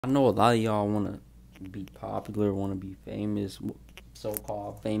I know a lot of y'all want to be popular, want to be famous,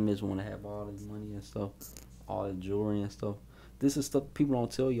 so-called famous, want to have all this money and stuff, all the jewelry and stuff. This is stuff people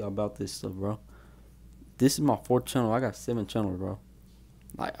don't tell you about this stuff, bro. This is my fourth channel. I got 7 channels, bro.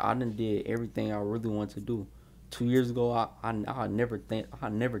 Like I done did everything I really wanted to do. 2 years ago, I never think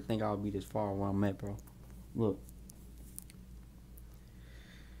I would be this far where I'm at, bro. Look,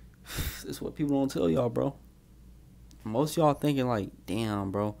 this is what people don't tell y'all, bro. Most of y'all thinking like, damn,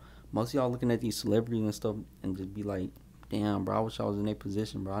 bro. Most of y'all looking at these celebrities and stuff and just be like, damn, bro. I wish I was in their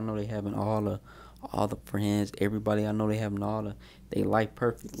position, bro. I know they having all the friends, everybody. I know they having all they life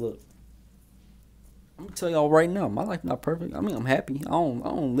perfect. Look, I'm gonna tell y'all right now, my life not perfect. I mean, I'm happy. I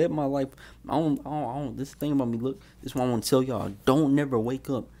don't live my life. I don't. This thing about me. Look, this is what I want to tell y'all. Don't never wake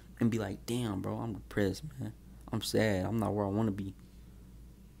up and be like, damn, bro. I'm depressed, man. I'm sad. I'm not where I want to be.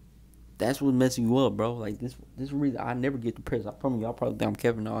 That's what messing you up, bro. Like this reason I never get depressed. I promise y'all probably think I'm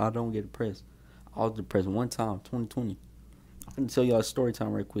Kevin. No, I don't get depressed. I was depressed one time, 2020. I'm gonna tell y'all a story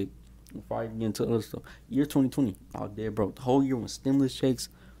time right quick before I get into other stuff. Year 2020, I was dead broke. The whole year when stimulus checks,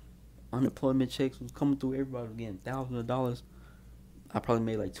 unemployment checks was coming through, everybody was getting thousands of dollars. I probably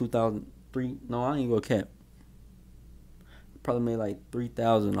made like 2,003. No, I ain't gonna cap. Probably made like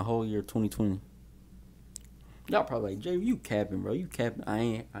 3,000 the whole year 2020. Y'all probably like, Jay, you capping, bro. You capping.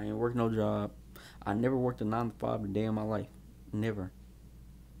 I ain't working no job. I never worked a 9 to 5 a day in my life. Never.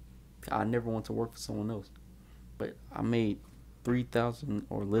 I never want to work for someone else. But I made 3,000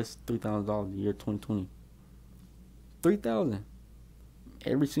 or less, $3,000 a year 2020. 3,000.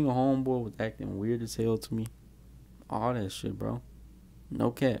 Every single homeboy was acting weird as hell to me. All that shit, bro.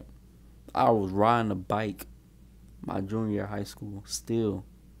 No cap. I was riding a bike my junior year of high school. Still.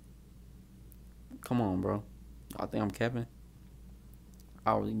 Come on, bro. I think I'm capping.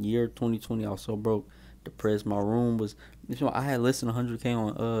 I was year 2020. I was so broke, depressed. My room was. I had less than 100K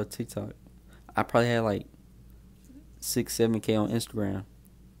on TikTok. I probably had like 6, 7K on Instagram.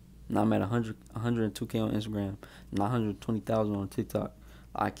 Now I'm at 102K on Instagram. 920,000 on TikTok.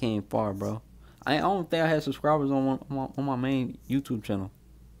 I came far, bro. I don't think I had subscribers on my main YouTube channel.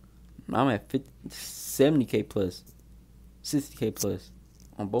 I'm at 70K plus, 60K plus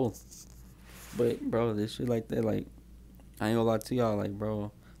on both. But bro, this shit like that, like I ain't gonna lie to y'all, like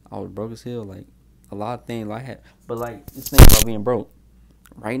bro, I was broke as hell, like a lot of things I had, but like this thing about being broke.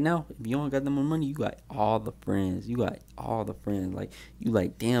 Right now, if you don't got that much money, you got all the friends. You got all the friends. Like you,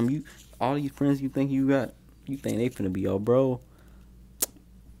 like damn, you all these friends you think you got, you think they finna be your bro.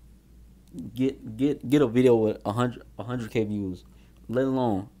 Get a video with 100K views. Let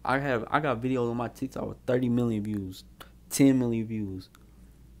alone I got videos on my TikTok with 30 million views, 10 million views.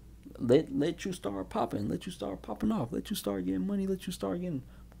 Let you start popping. Let you start popping off. Let you start getting money. Let you start getting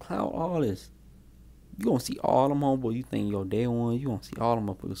clout. All this. You gonna see all them homeboys. You think your day one. You gonna see all them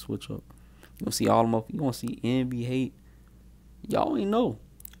motherfuckers switch up. You gonna see all them up. You gonna see envy, hate. Y'all ain't know.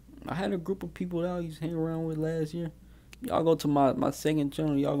 I had a group of people that I used to hang around with last year. Y'all go to my second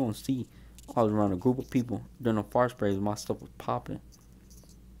channel. Y'all gonna see. I was around a group of people during the fart sprays. My stuff was popping.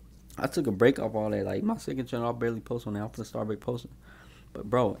 I took a break off all that. Like my second channel, I barely post on there. I'm gonna start back posting. But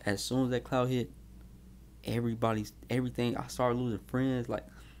bro, as soon as that cloud hit, everything. I started losing friends. Like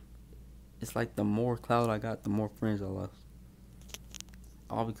it's like the more cloud I got, the more friends I lost.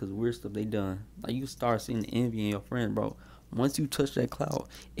 All because of weird stuff they done. Like you start seeing the envy in your friends, bro. Once you touch that cloud,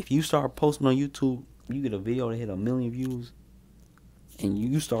 if you start posting on YouTube, you get a video that hit 1 million views, and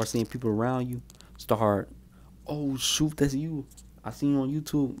you start seeing people around you start, oh shoot, that's you. I seen you on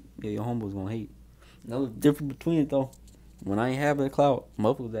YouTube. Yeah, your homeboy's gonna hate. Another difference between it though. When I ain't have that clout,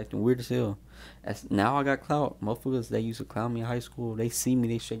 motherfuckers acting weird as hell. Now I got clout. Motherfuckers that used to clown me in high school, they see me,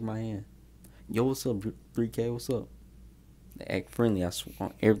 they shake my hand. Yo, what's up, 3K? What's up? They act friendly. I swear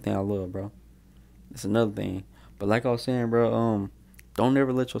on everything I love, bro. That's another thing. But like I was saying, bro, don't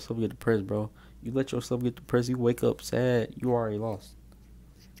never let yourself get depressed, bro. You let yourself get depressed, you wake up sad, you already lost.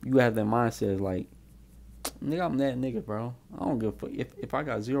 You have that mindset like, nigga, I'm that nigga, bro. I don't give a fuck. If I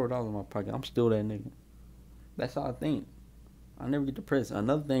got $0 in my pocket, I'm still that nigga. That's how I think. I never get depressed.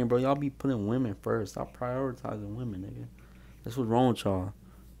 Another thing, bro, y'all be putting women first. Stop prioritizing women, nigga. That's what's wrong with y'all.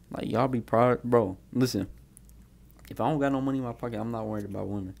 Like, y'all be bro, listen. If I don't got no money in my pocket, I'm not worried about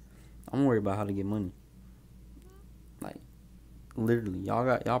women. I'm worried about how to get money. Like, literally.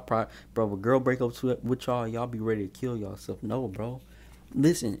 Bro, if a girl break up with y'all be ready to kill yourself. No, bro.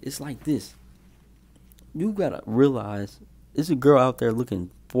 Listen, it's like this. You gotta realize there's a girl out there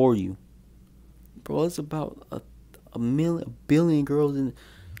looking for you. Bro, it's about a billion girls in.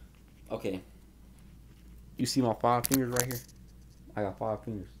 Okay. You see my 5 fingers right here? I got 5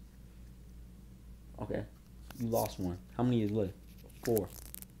 fingers. Okay. You lost one. How many is left? 4.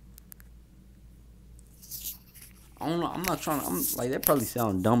 I don't know. I'm not trying to. I'm like that probably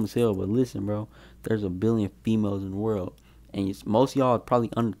sound dumb as hell, but listen, bro. There's a billion females in the world, and most of y'all are probably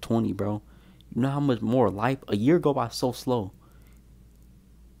under 20, bro. You know how much more life? A year go by so slow,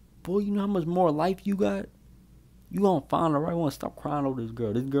 boy. You know how much more life you got? You gonna find the right one. Stop crying over this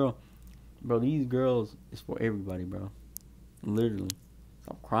girl. This girl, bro. These girls is for everybody, bro. Literally.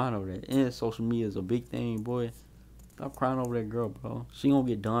 Stop crying over that. And social media is a big thing, boy. Stop crying over that girl, bro. She gonna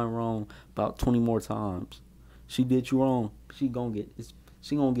get done wrong about 20 more times. She did you wrong. She gonna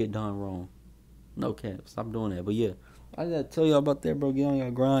get done wrong. No cap. Stop doing that. But yeah, I gotta tell y'all about that, bro. Get on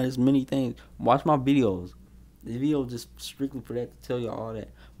your grind. There's many things. Watch my videos. This video just strictly for that to tell y'all all that.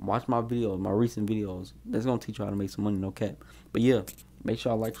 Watch my videos, my recent videos. That's gonna teach you how to make some money. No cap. But yeah, make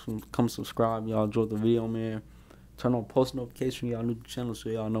sure y'all like, come subscribe. Y'all enjoyed the video, man. Turn on post notification. Y'all new to the channel so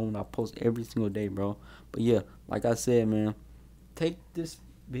y'all know when I post every single day, bro. But yeah, like I said, man, take this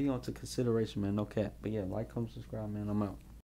video into consideration, man. No cap. But yeah, like, come subscribe, man. I'm out.